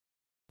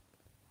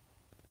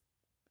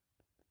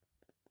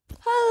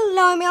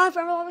Hello, I'm Alan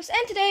from Roblox,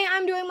 and today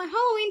I'm doing my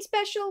Halloween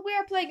special. We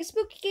are playing a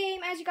spooky game.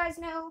 As you guys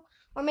know,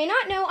 or may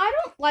not know, I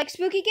don't like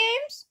spooky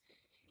games,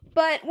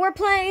 but we're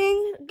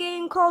playing a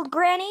game called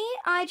Granny.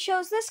 I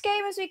chose this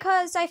game is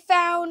because I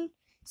found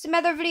some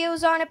other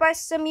videos on it by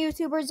some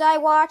YouTubers I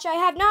watch. I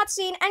have not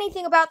seen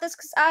anything about this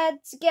because,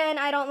 again,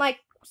 I don't like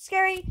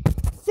scary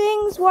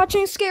things,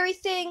 watching scary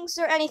things,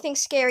 or anything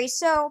scary.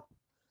 So,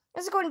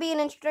 this is going to be an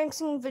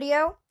interesting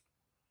video.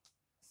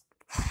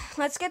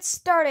 Let's get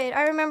started.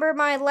 I remember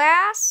my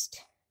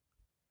last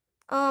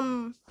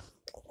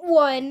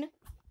one.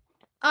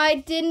 I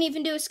didn't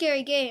even do a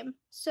scary game.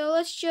 So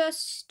let's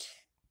just,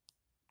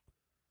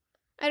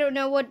 I don't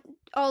know what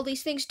all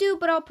these things do,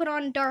 but I'll put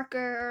on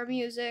darker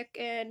music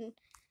and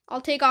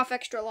I'll take off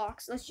extra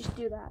locks. Let's just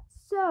do that.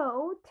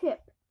 So,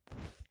 tip.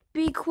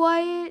 Be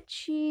quiet.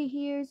 She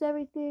hears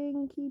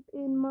everything. Keep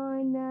in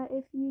mind that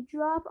if you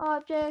drop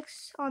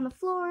objects on the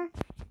floor,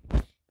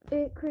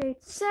 it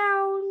creates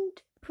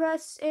sound.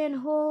 Press and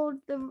hold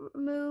the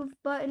move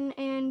button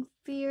and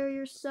fear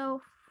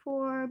yourself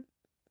for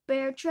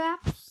bear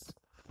traps.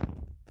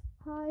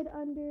 Hide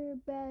under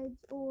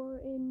beds or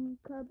in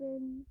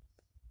cupboards.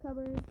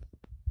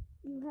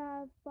 You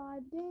have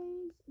 5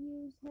 days.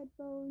 Use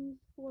headphones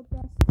for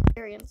best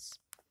experience.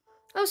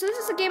 Oh, so this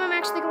is a game I'm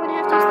actually going to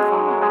have to use the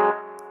phone.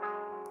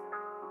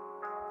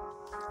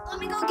 Let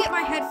me go get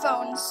my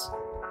headphones.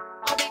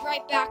 I'll be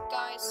right back,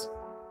 guys.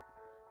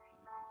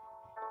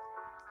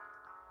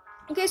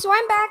 Okay, so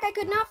I'm back. I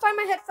could not find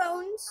my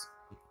headphones,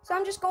 so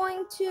I'm just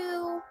going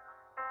to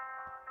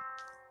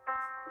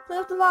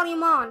put the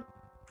volume on.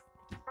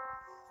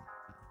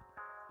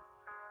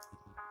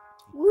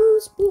 Woo,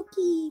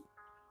 spooky.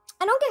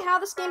 I don't get how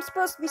this game's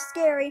supposed to be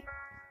scary.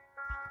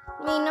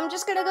 I mean, I'm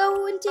just gonna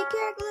go and take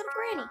care of the little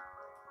granny.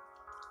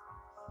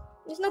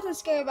 There's nothing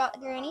scary about the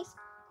grannies.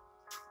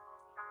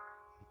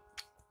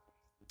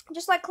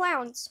 Just like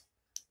clowns.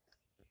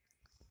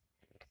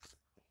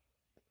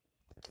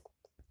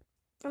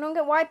 I don't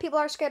get why people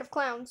are scared of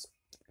clowns.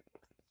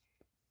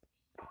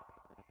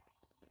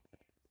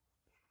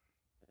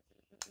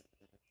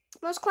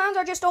 Most clowns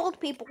are just old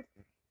people.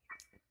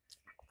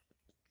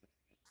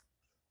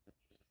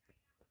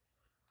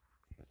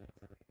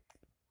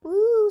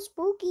 Ooh,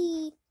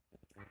 spooky.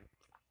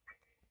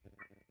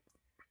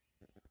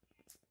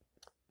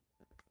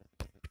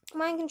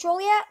 Am I in control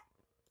yet?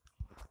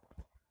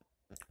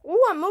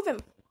 Ooh, I'm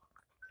moving.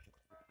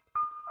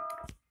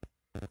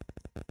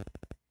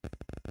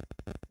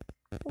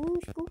 Ooh,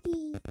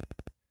 spooky.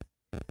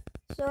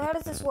 So how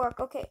does this work?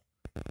 Okay.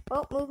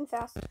 Oh, moving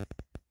fast.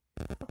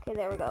 Okay,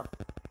 there we go.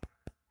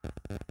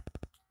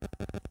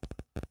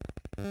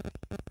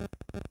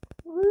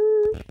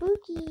 Woo,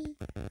 spooky.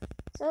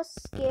 So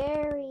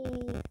scary.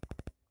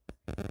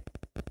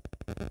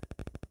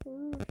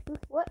 Ooh,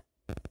 spooky. What?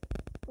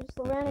 I just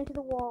ran into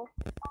the wall.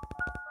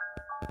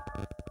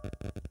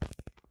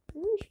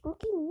 Ooh,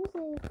 spooky music.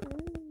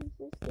 Ooh,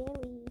 so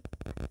scary.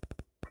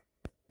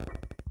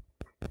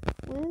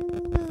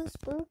 Ooh,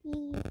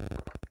 spooky.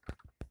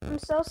 I'm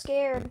so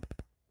scared.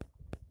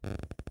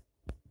 I'm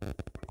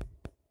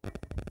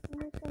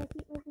just gonna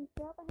keep moving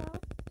throughout the house.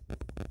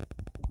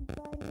 We can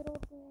try and get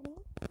old Granny.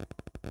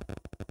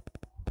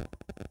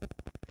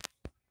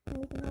 And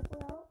we can help her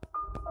out.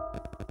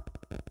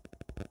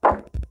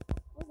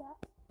 What's that?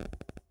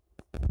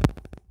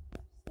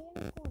 Stay in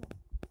this corner.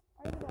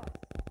 Are you guys?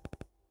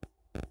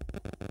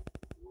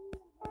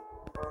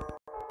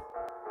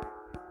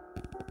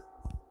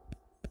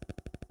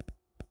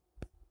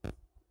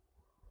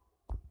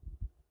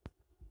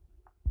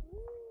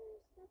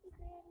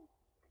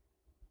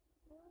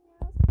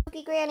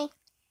 Spooky Granny.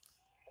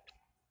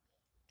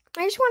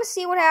 I just want to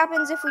see what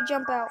happens if we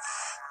jump out.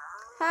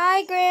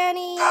 Hi,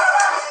 Granny.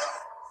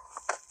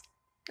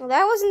 Well,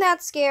 that wasn't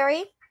that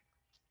scary.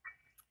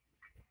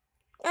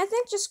 I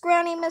think just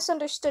Granny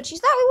misunderstood. She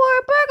thought we were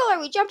a burglar.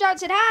 We jumped out and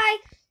said hi.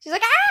 She's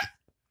like, ah!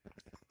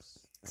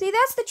 See,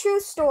 that's the true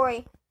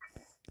story.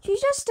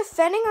 She's just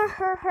defending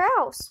her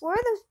house. We're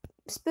the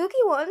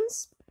spooky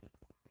ones.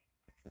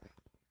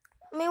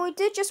 I mean, we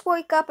did just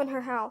wake up in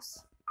her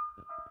house.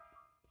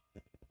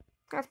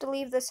 I have to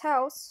leave this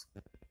house.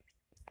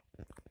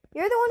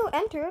 You're the one who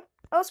entered.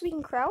 Oh, so we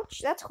can crouch?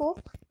 That's cool.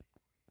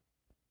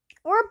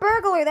 We're a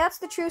burglar. That's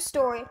the true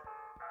story.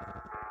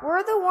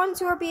 We're the ones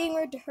who are being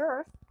rude to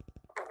her.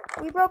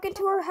 We broke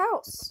into her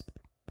house.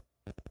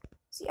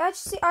 See,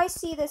 I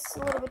see this a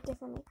little bit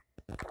differently.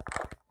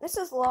 This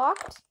is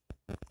locked.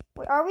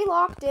 Wait, are we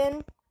locked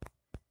in?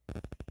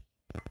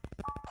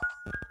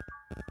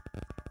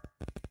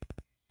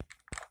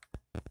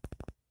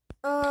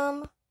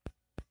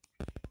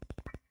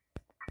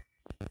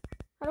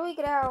 How do we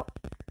get out?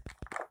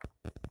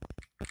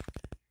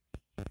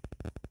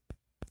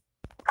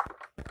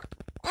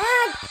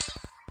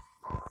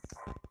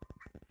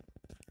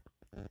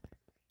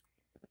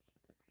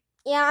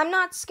 Yeah, I'm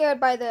not scared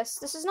by this.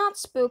 This is not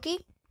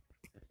spooky.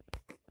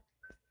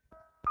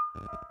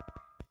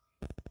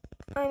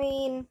 I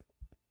mean,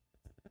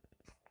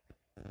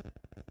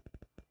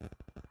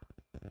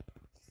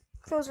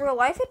 if it was real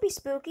life, it'd be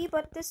spooky,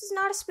 but this is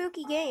not a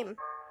spooky game.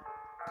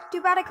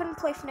 Too bad I couldn't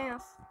play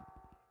FNAF.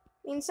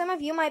 I mean, some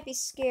of you might be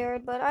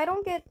scared, but I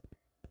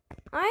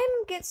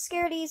get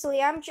scared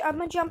easily.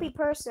 I'm a jumpy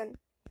person.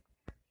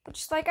 But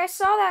just like I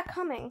saw that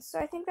coming, so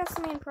I think that's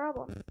the main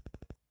problem.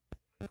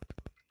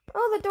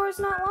 Oh, the door's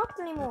not locked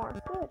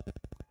anymore. Good.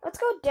 Let's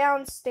go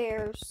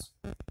downstairs.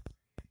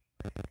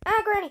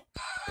 Ah, Granny.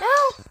 No!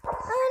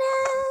 Oh no!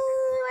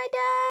 I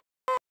died!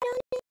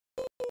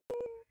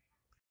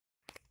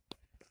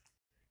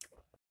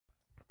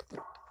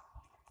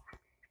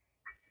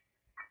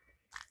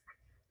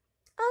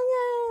 Oh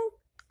no!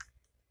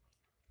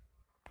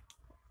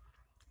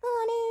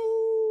 Oh no!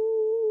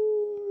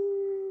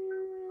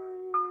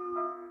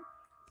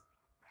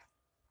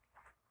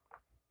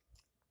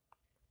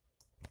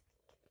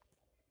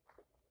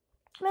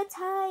 Let's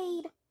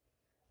hide.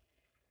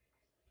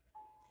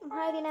 I'm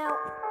hiding out.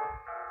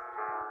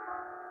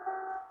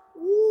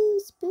 Woo,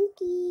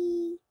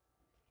 spooky.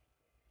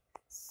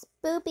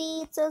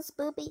 Spoopy, it's so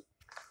spoopy.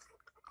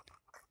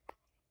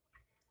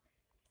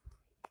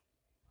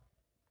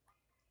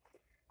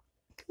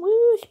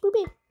 Woo,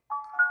 spoopy.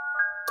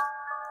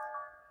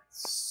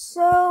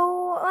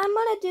 So, I'm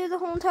gonna do the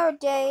whole entire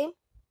day.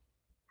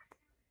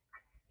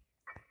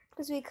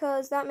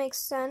 Because that makes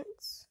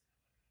sense.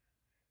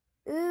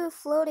 Ooh,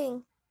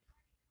 floating.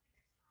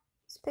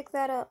 Let's pick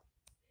that up.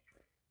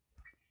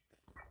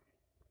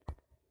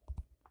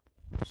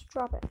 Just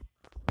drop it.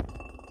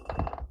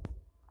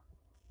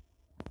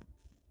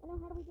 Oh no,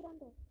 how do we get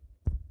under?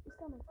 He's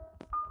coming.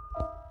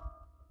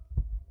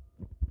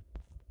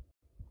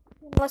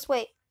 Let's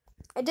wait.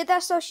 I did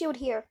that so she would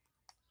hear.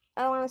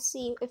 I want to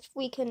see if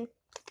we can.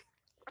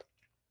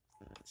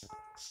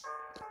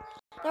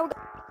 There we go.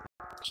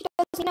 She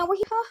doesn't know we're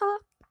here. Ha ha.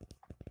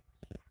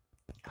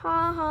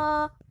 Ha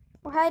ha.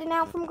 We're hiding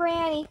out from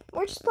Granny.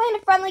 We're just playing a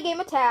friendly game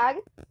of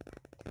tag.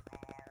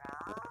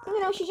 You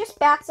know, she just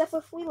backs us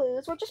if we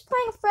lose. We're just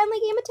playing a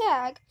friendly game of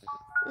tag.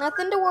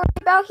 Nothing to worry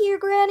about here,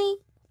 Granny.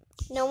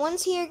 No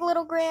one's here,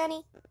 little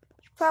Granny.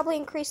 Should probably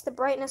increase the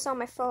brightness on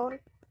my phone.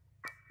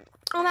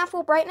 I'm at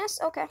full brightness?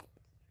 Okay.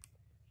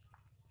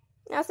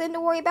 Nothing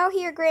to worry about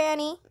here,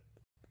 Granny.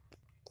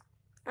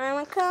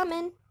 I'm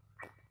coming.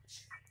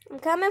 I'm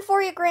coming for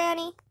you,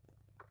 Granny.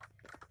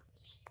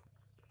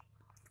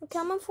 I'm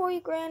coming for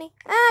you, Granny.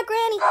 Ah,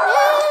 Granny! No!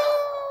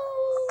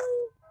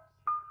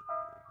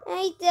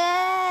 I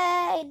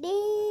died.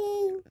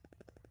 No.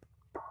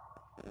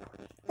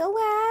 The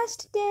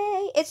last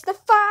day. It's the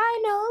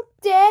final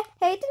day.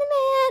 Hey,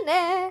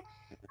 da-na-na-na.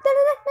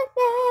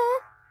 Da-na-na-na-na.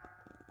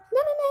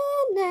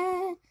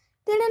 Da-na-na-na.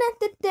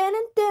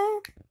 Da-na-na-da-da-da-da.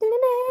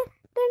 Da-na-na.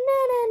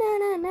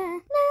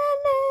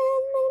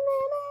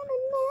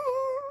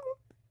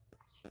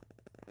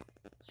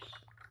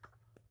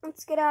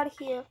 Let's get out of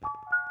here.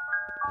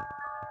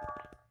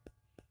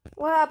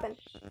 What happened?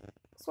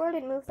 I swear I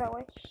didn't move that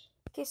way.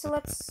 Okay, so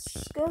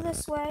let's go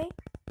this way.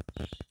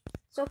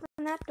 Let's open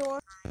that door.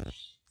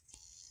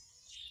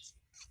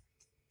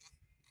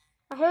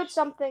 I heard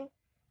something.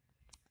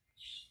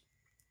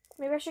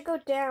 Maybe I should go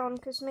down,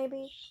 because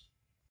maybe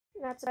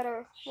that's a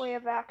better way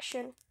of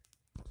action.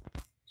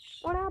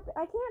 What happened?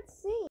 I can't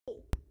see.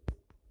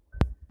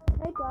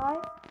 Did I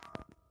die?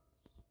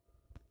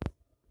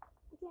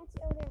 I can't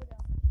see. Oh, there we go.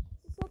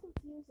 This is so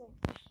confusing.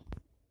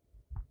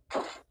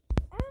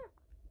 Ah!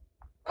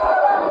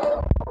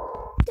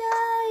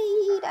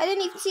 Died. I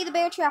didn't even see the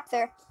bear trap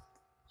there.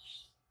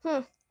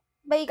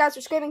 Bet you guys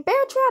are screaming,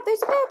 bear trap!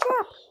 There's a bear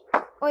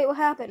trap! Wait, what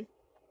happened?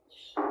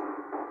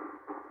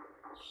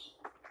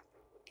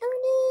 Oh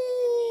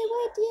no!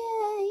 I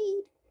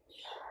died.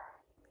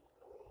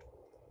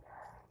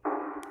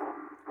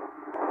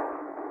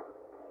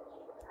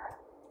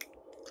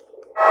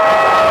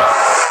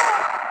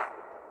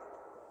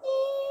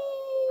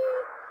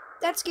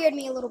 That scared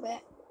me a little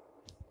bit.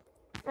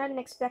 I didn't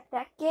expect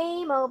that.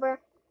 Game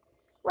over.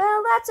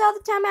 Well, that's all the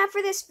time I have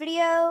for this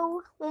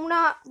video. Well,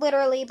 not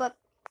literally, but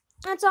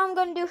that's all I'm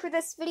going to do for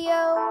this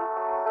video.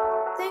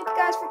 Thank you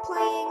guys for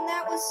playing.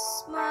 That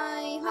was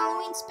my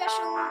Halloween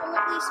special, or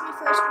at least my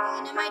first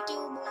one. I might do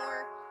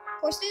more.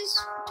 Of course, this is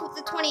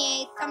the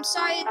 28th. I'm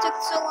sorry it took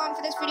so long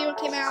for this video to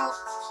come out.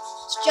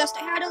 It's just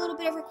I had a little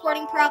bit of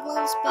recording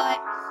problems, but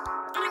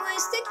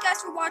anyways, thank you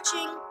guys for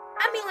watching.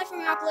 I'm Eli from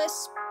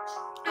Minneapolis,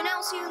 and I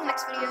will see you in the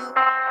next video.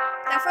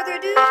 Without further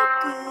ado,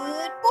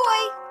 good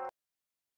boy!